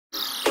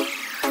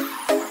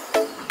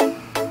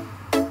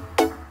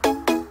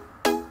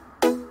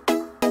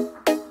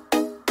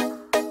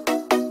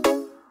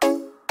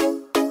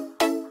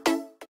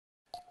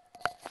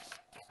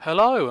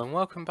Hello and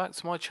welcome back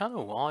to my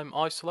channel. I'm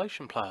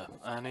Isolation Player,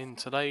 and in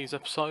today's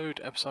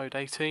episode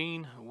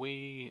 18,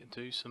 we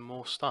do some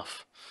more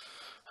stuff.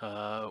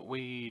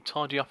 We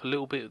tidy up a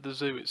little bit of the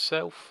zoo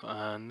itself,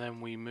 and then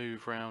we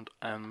move around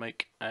and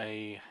make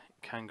a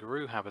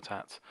kangaroo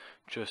habitat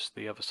just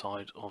the other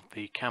side of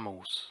the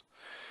camels.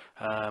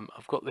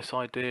 I've got this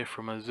idea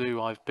from a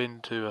zoo I've been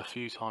to a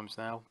few times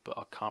now, but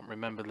I can't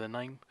remember the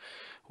name.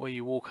 Where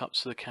you walk up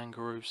to the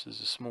kangaroos, there's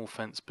a small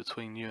fence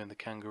between you and the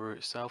kangaroo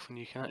itself, and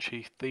you can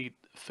actually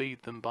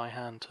feed them by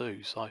hand too.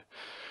 So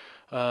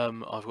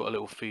I've got a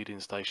little feeding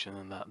station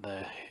and that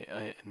there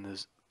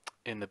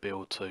in the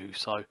build too.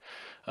 So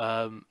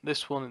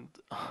this one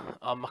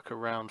I muck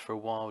around for a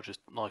while, just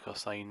like I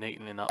say,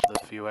 neatening up the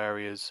few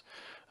areas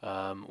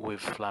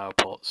with flower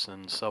pots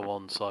and so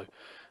on. So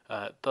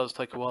it does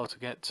take a while to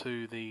get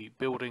to the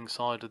building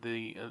side of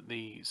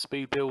the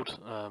speed build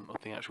of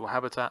the actual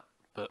habitat,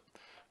 but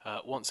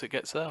once it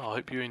gets there, I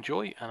hope you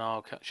enjoy, and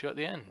I'll catch you at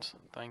the end.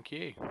 Thank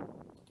you.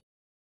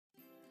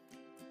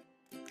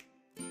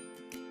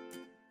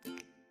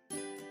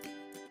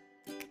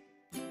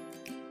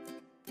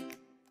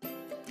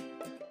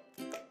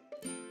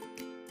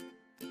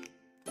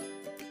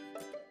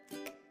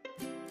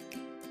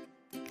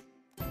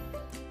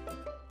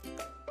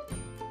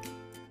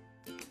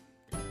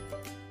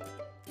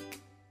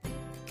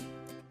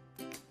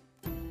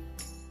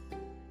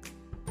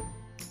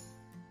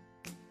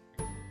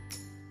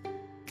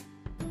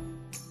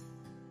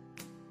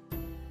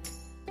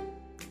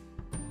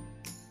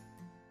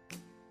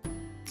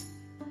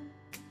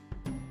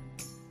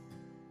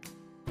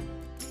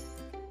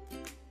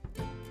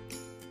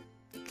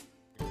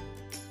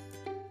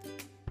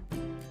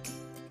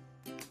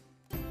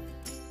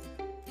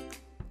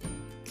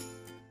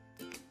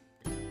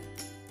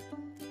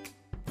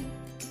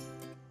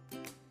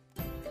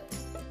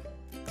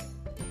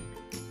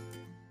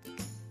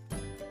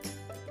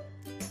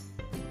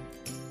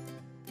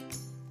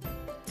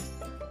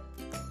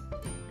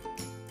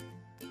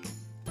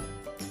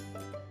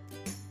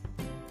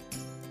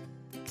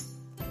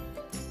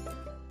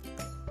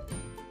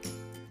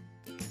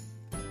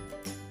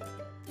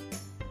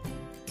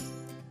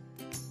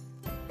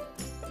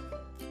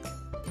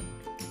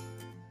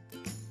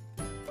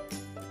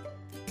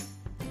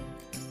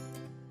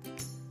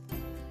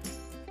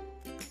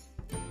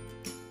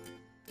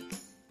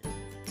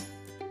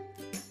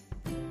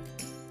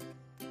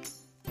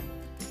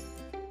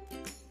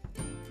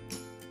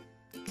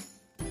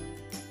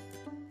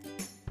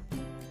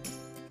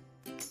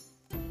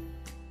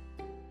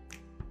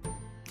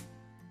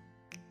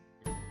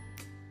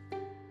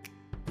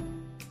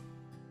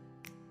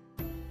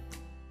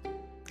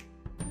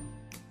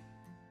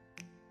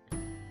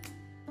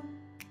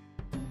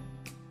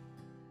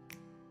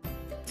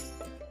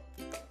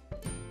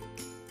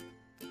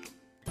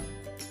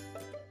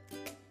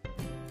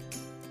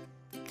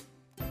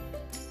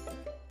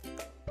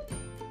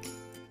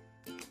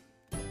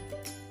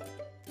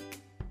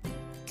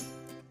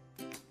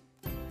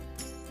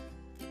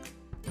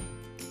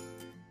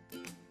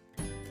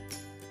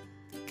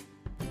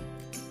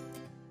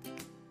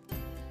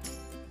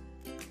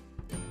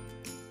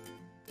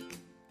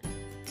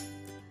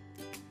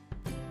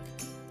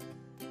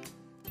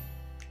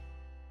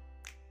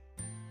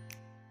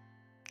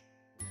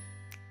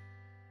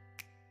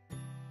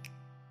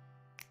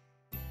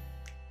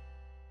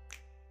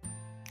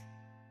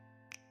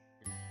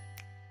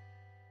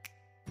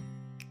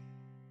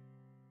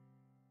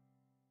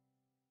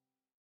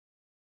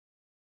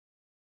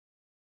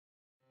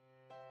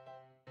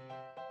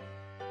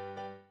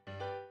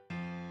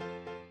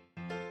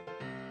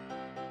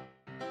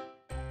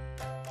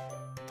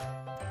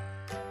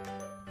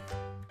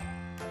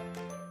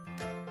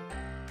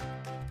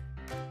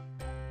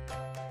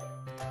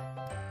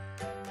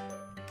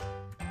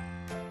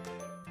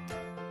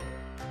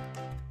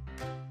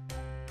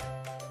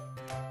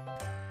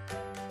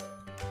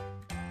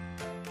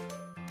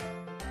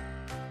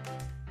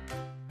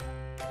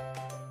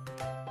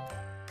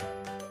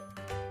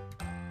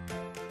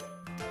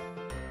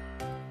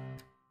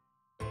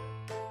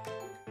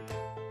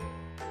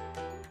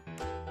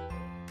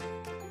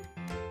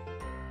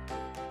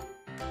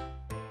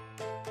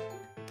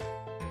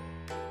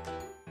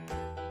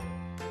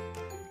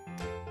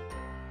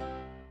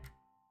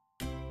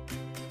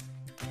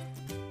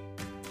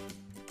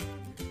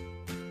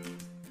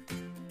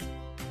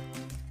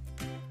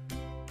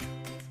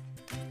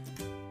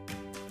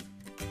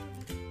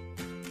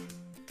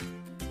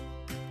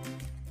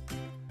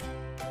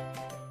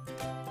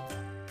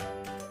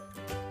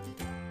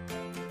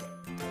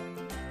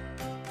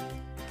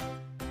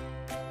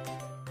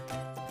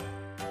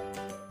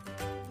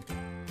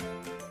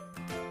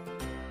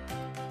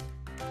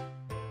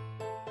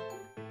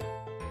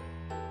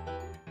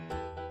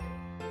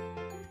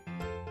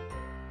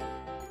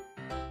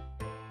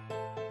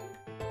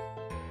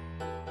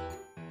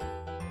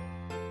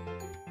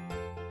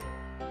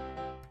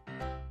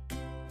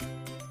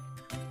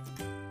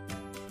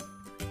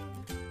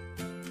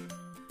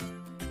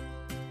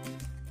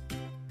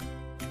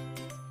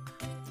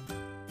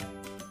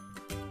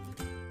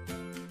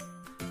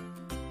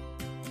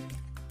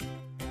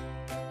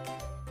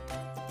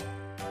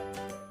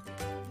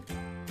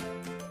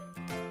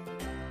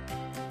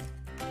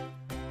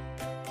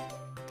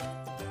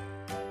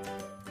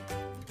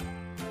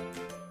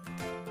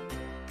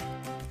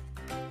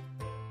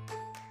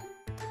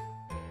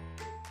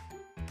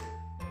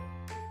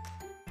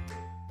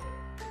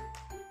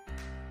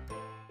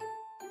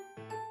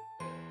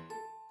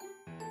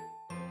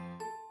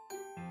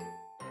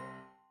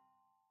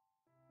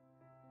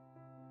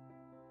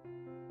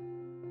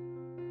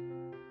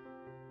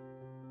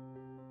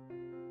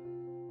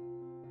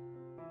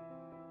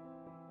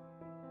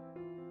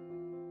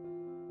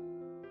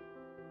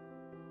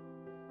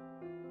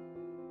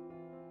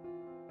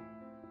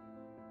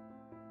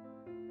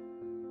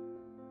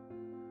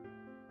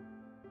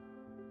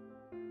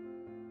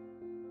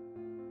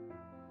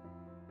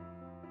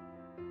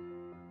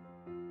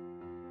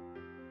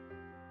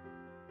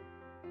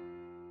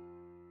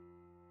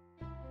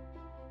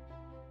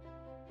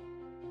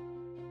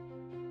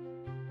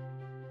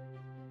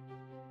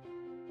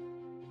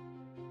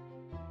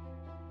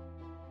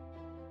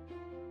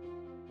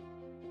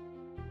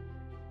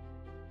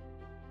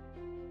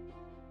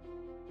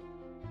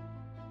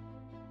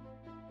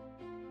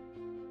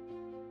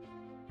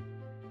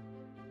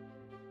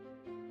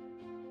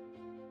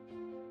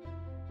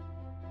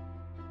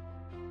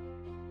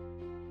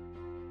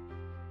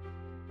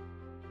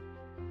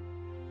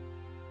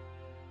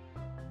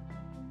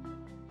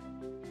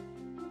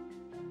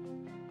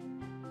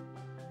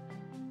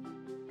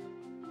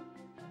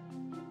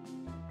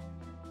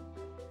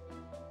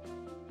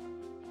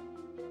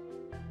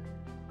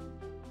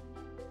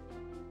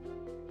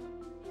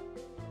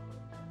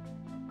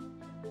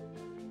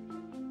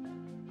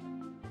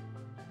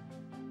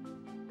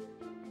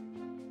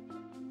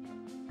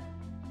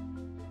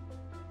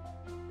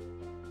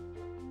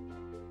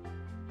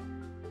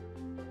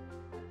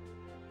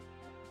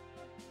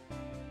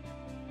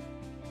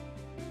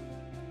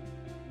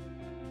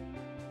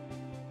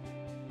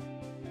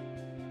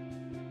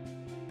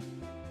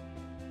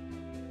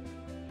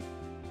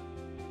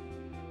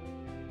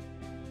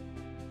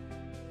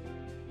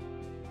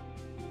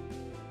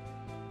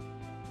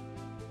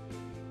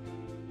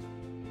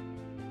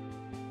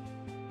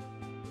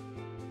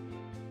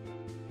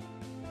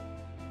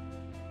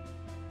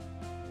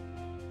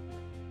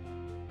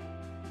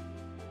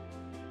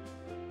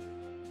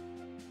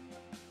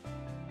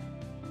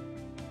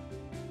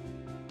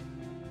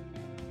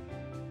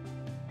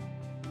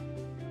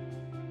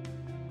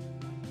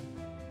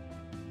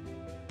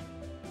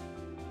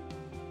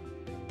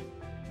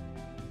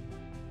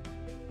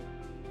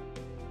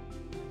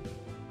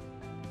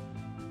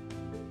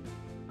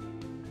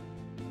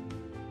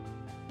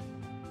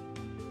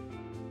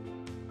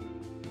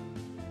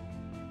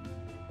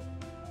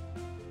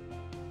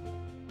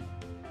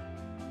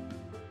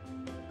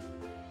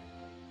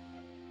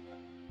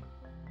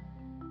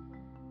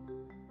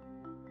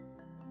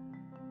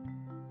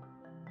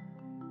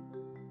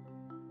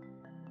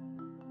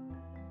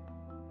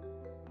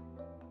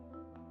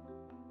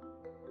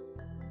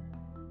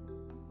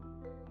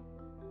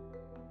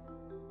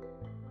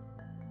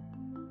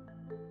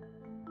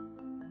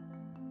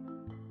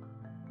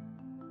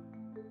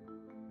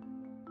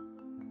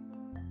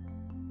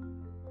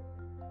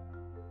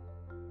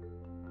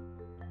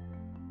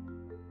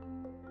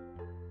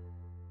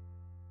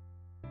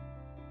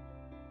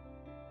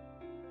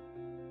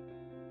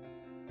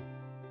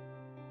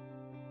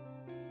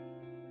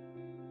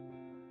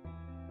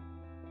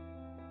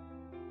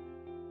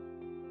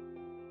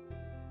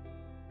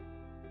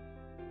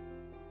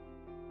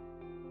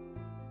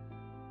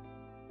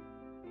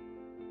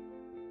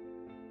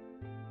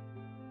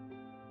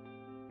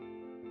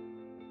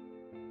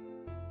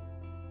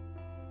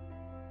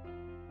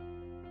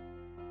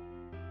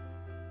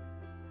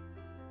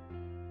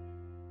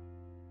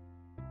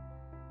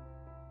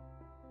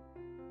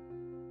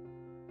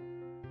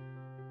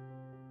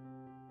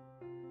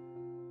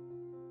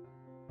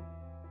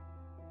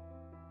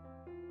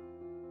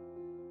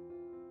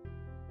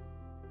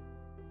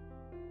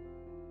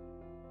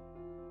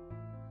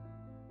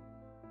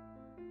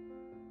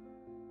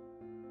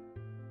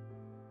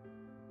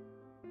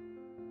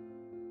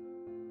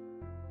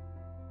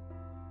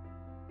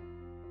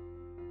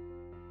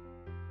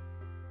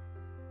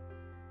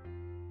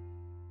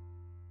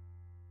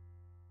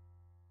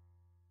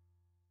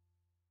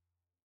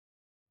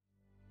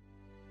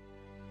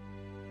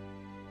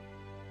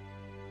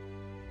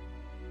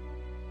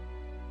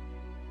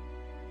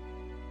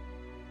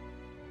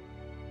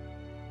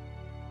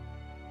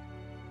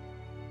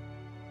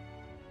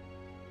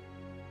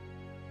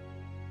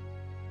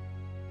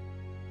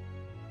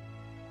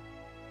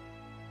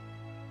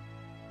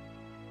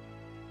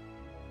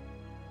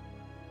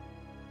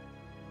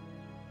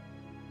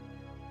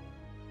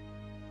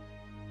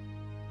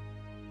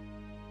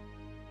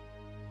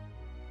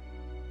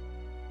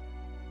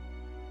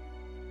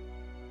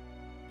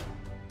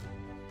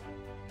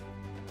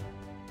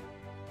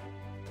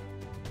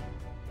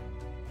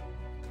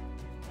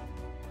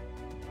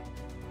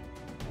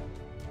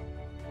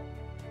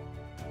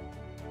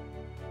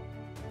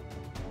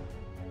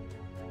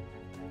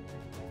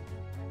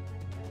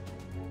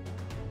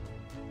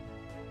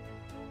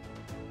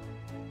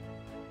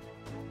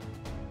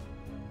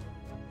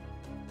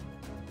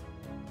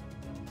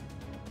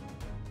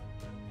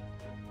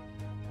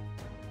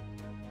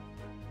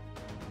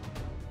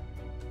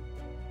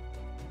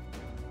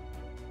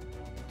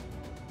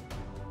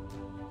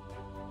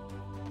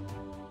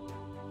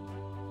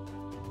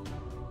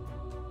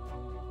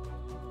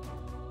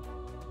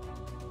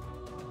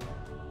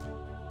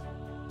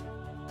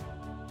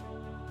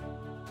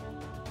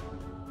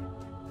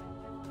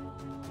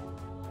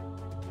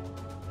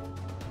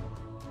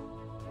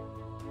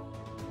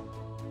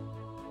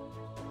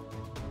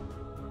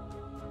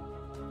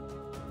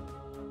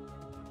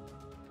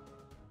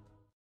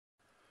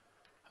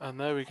 And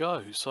there we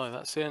go. So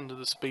that's the end of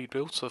the speed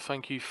build. So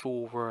thank you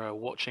for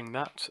watching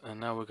that.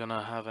 And now we're going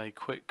to have a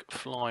quick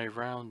fly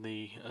around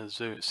the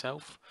zoo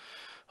itself.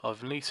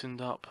 I've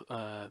neatened up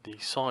the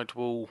side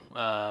wall,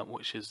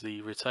 which is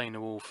the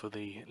retainer wall for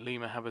the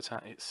lemur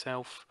habitat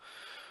itself.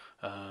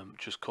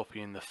 Just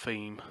copying the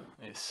theme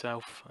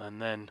itself, and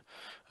then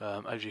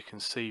as you can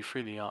see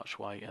through the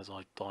archway as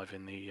I dive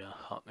in the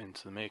hut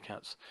into the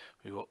meerkats,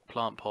 we've got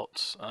plant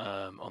pots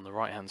on the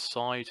right hand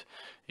side,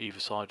 either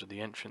side of the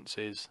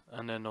entrances,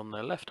 and then on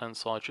the left hand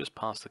side just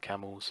past the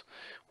camels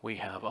we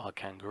have our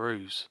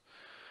kangaroos.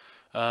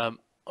 I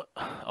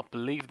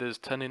believe there's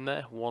 10 in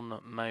there,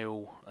 1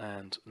 male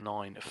and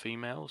 9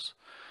 females.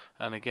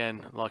 And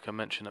again, like I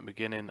mentioned at the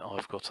beginning,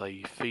 I've got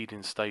a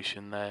feeding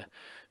station there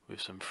with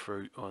some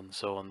fruit and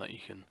so on that you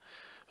can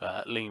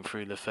lean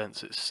through the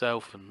fence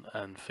itself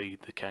and feed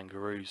the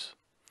kangaroos.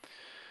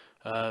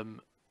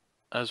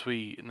 As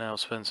we now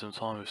spend some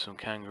time with some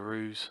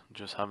kangaroos,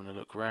 just having a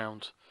look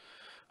around,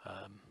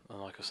 and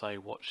like I say,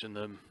 watching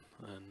them,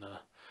 and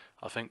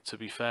I think, to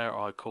be fair,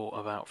 I caught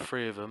about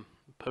 3 of them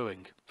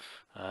pooing.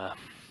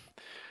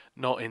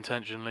 Not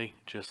intentionally,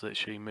 just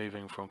literally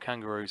moving from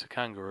kangaroo to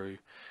kangaroo,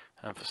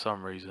 and for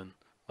some reason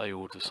they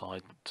all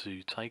decide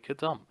to take a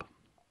dump.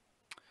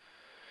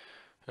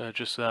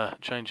 Just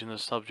changing the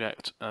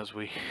subject as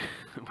we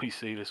we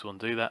see this one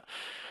do that.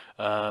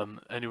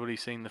 Anybody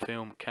seen the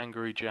film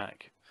Kangaroo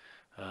Jack?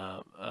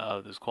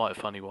 There's quite a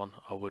funny one.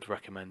 I would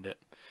recommend it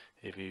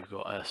if you've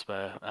got a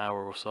spare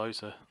hour or so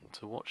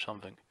to watch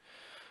something.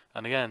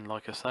 And again,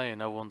 like I say,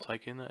 no one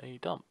taking a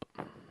dump.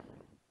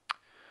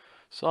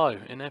 So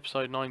in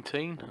episode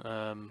 19,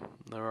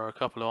 there are a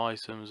couple of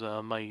items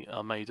I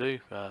may do,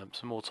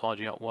 some more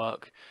tidying up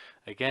work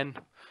again,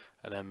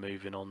 and then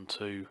moving on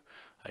to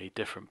a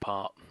different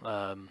part,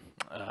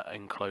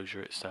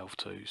 enclosure itself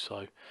too.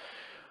 So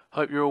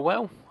hope you're all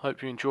well,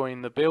 hope you're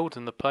enjoying the build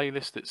and the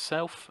playlist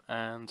itself,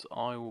 and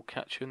I will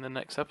catch you in the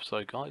next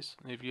episode, guys.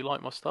 If you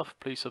like my stuff,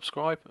 please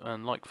subscribe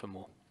and like for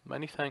more.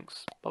 Many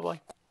thanks. Bye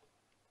bye.